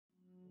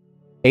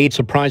8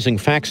 surprising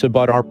facts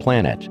about our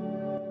planet.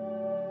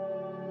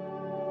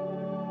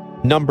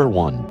 Number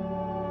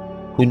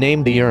 1. Who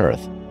named the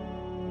Earth?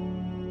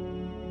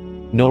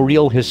 No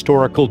real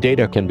historical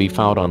data can be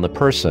found on the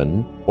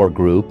person, or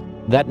group,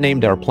 that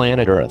named our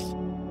planet Earth.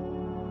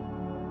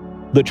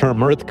 The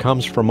term Earth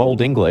comes from Old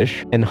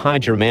English and High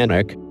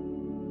Germanic,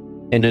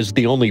 and is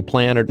the only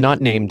planet not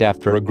named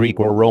after a Greek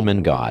or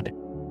Roman god.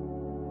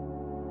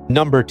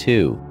 Number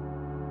 2.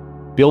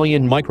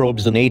 Billion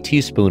microbes in a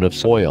teaspoon of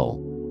soil.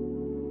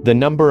 The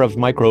number of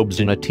microbes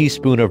in a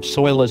teaspoon of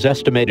soil is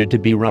estimated to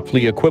be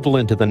roughly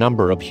equivalent to the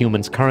number of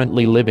humans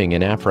currently living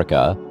in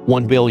Africa,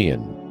 1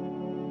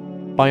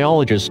 billion.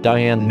 Biologist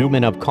Dianne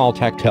Newman of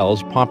Caltech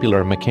tells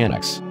Popular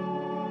Mechanics.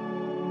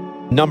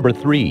 Number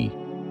 3.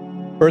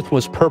 Earth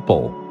was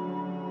purple.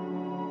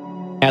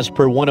 As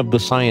per one of the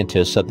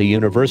scientists at the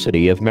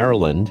University of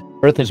Maryland,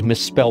 Earth is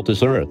misspelt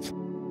as Earth.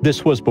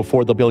 This was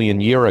before the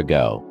billion-year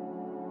ago.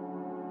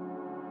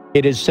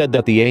 It is said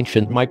that the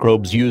ancient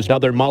microbes used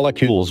other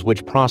molecules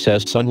which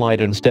processed sunlight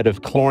instead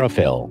of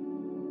chlorophyll.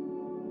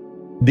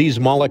 These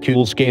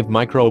molecules gave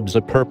microbes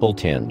a purple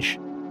tinge.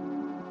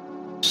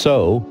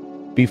 So,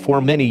 before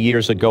many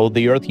years ago,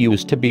 the Earth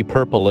used to be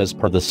purple as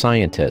per the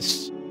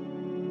scientists.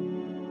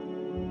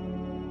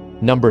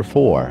 Number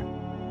 4.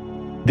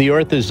 The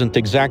Earth isn't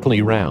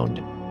exactly round.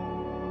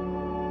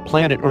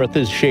 Planet Earth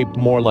is shaped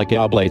more like an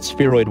oblate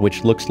spheroid,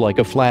 which looks like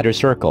a flatter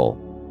circle,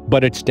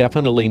 but it's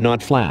definitely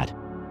not flat.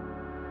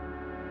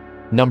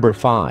 Number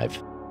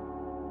 5.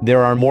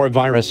 There are more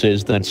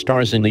viruses than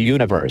stars in the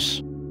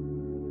universe.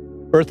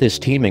 Earth is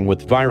teeming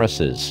with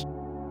viruses.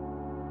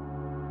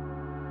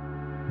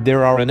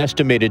 There are an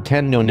estimated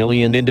 10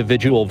 nonillion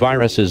individual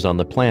viruses on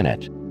the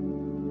planet.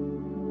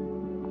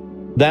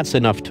 That's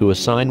enough to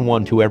assign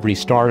one to every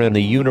star in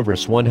the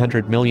universe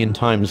 100 million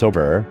times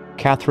over,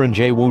 Catherine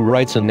J. Wu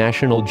writes in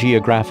National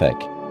Geographic.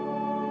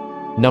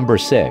 Number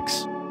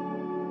 6.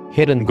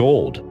 Hidden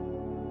gold.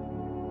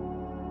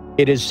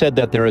 It is said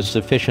that there is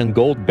sufficient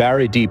gold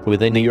buried deep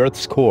within the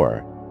Earth's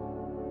core.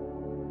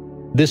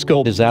 This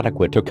gold is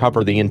adequate to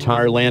cover the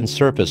entire land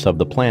surface of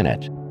the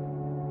planet.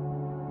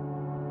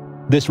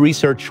 This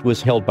research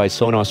was held by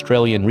an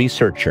Australian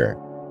researcher,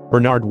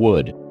 Bernard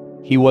Wood.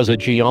 He was a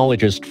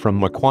geologist from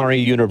Macquarie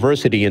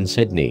University in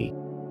Sydney.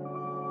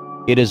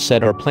 It is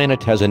said our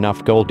planet has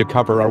enough gold to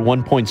cover our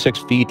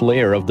 1.6 feet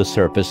layer of the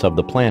surface of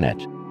the planet.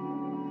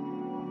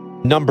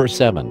 Number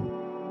 7.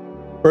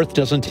 Earth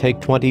doesn't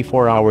take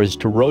 24 hours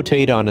to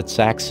rotate on its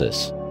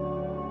axis.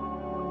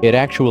 It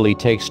actually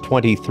takes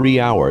 23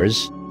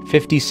 hours,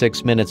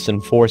 56 minutes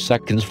and 4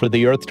 seconds for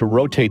the Earth to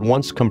rotate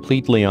once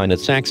completely on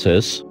its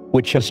axis,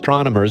 which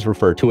astronomers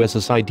refer to as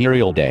a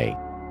sidereal day.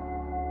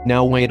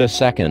 Now wait a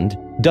second,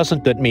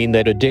 doesn't that mean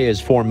that a day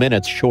is 4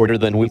 minutes shorter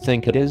than we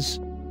think it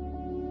is?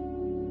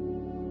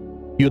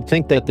 You'd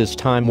think that this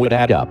time would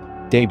add up,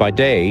 day by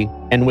day,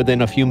 and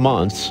within a few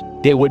months,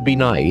 day would be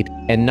night,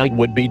 and night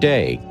would be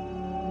day.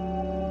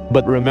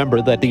 But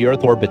remember that the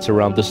Earth orbits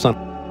around the Sun.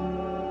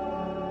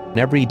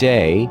 Every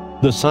day,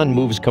 the Sun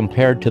moves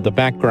compared to the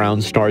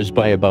background stars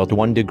by about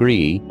 1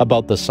 degree,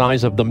 about the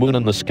size of the Moon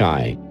in the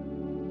sky.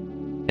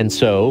 And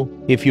so,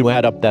 if you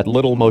add up that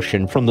little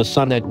motion from the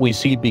Sun that we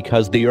see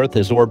because the Earth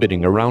is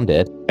orbiting around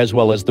it, as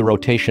well as the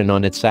rotation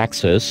on its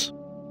axis,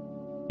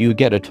 you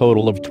get a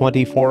total of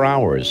 24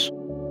 hours.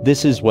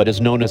 This is what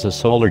is known as a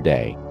solar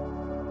day.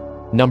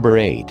 Number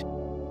 8.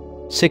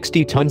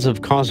 60 tons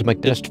of cosmic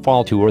dust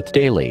fall to Earth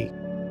daily.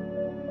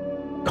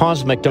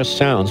 Cosmic dust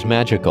sounds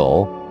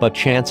magical, but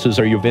chances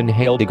are you've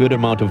inhaled a good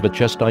amount of it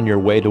just on your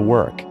way to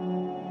work.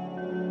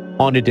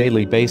 On a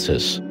daily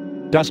basis,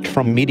 dust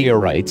from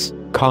meteorites,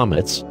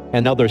 comets,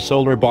 and other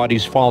solar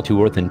bodies fall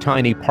to Earth in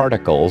tiny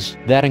particles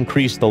that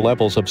increase the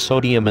levels of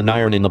sodium and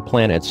iron in the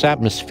planet's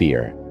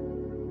atmosphere.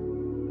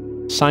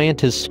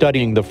 Scientists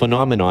studying the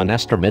phenomenon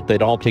estimate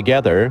that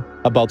altogether,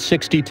 about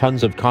 60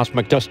 tons of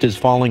cosmic dust is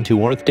falling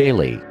to Earth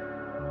daily.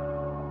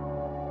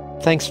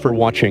 Thanks for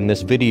watching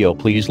this video.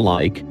 Please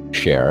like,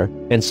 share,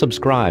 and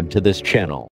subscribe to this channel.